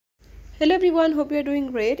Hello everyone, hope you are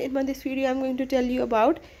doing great. In this video I'm going to tell you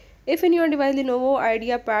about if in your device Lenovo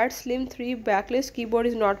Ideapad Slim 3 Backlit keyboard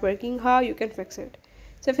is not working, how you can fix it.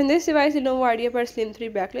 So if in this device Lenovo Ideapad Slim 3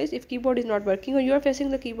 Backlit, if keyboard is not working or you are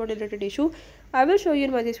facing the keyboard related issue, I will show you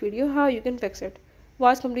in this video how you can fix it.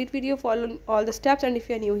 Watch complete video, follow all the steps, and if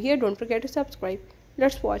you are new here, don't forget to subscribe.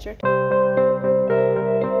 Let's watch it.